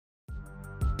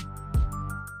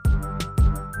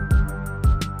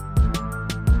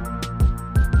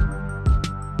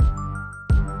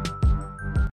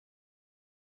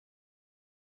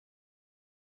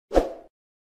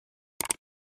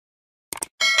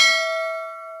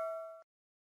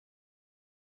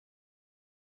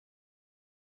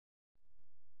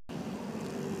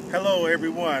Hello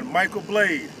everyone, Michael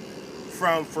Blade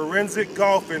from Forensic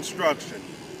Golf Instruction.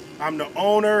 I'm the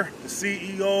owner, the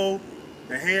CEO,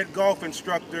 the head golf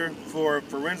instructor for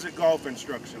Forensic Golf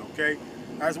Instruction, okay?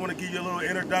 I just want to give you a little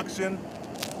introduction.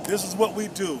 This is what we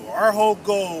do. Our whole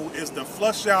goal is to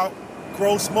flush out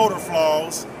gross motor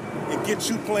flaws and get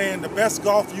you playing the best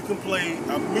golf you can play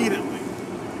immediately.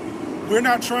 We're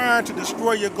not trying to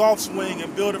destroy your golf swing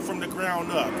and build it from the ground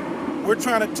up. We're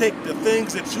trying to take the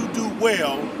things that you do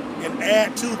well and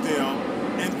add to them,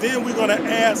 and then we're going to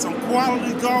add some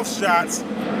quality golf shots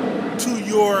to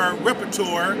your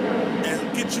repertoire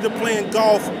and get you to playing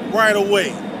golf right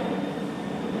away.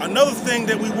 Another thing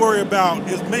that we worry about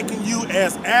is making you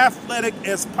as athletic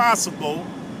as possible.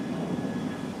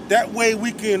 That way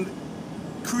we can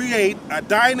create a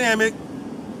dynamic,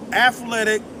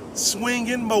 athletic swing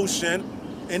in motion,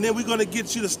 and then we're going to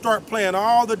get you to start playing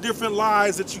all the different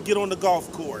lies that you get on the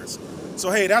golf course. So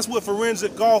hey, that's what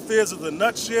Forensic Golf is in a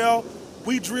nutshell.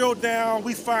 We drill down,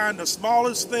 we find the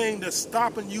smallest thing that's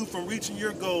stopping you from reaching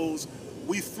your goals,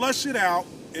 we flush it out,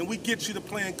 and we get you to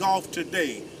playing golf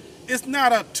today. It's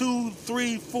not a 2,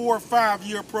 3, 4, 5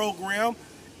 year program.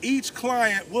 Each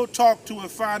client we'll talk to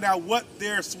and find out what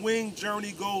their swing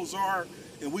journey goals are,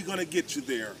 and we're going to get you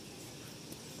there.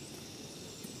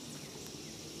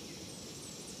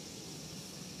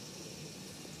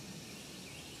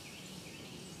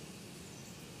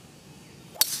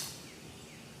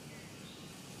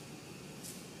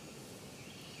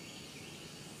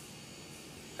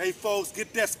 Hey folks,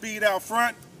 get that speed out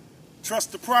front,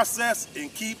 trust the process,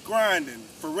 and keep grinding.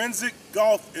 Forensic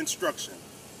Golf Instruction.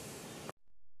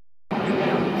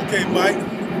 Okay, Mike.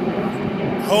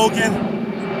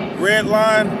 Hogan, red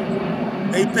line,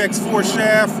 Apex 4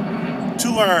 shaft, 2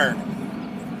 iron.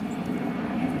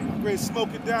 I'm ready to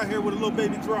smoke it down here with a little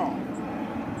baby draw.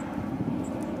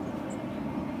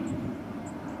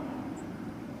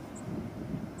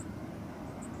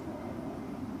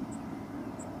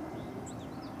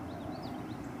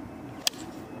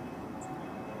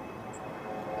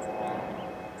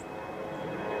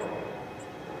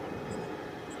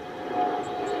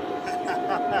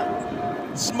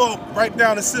 Smoke right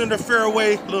down the center of the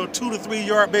fairway, little 2 to 3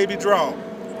 yard baby draw.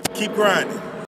 Keep grinding.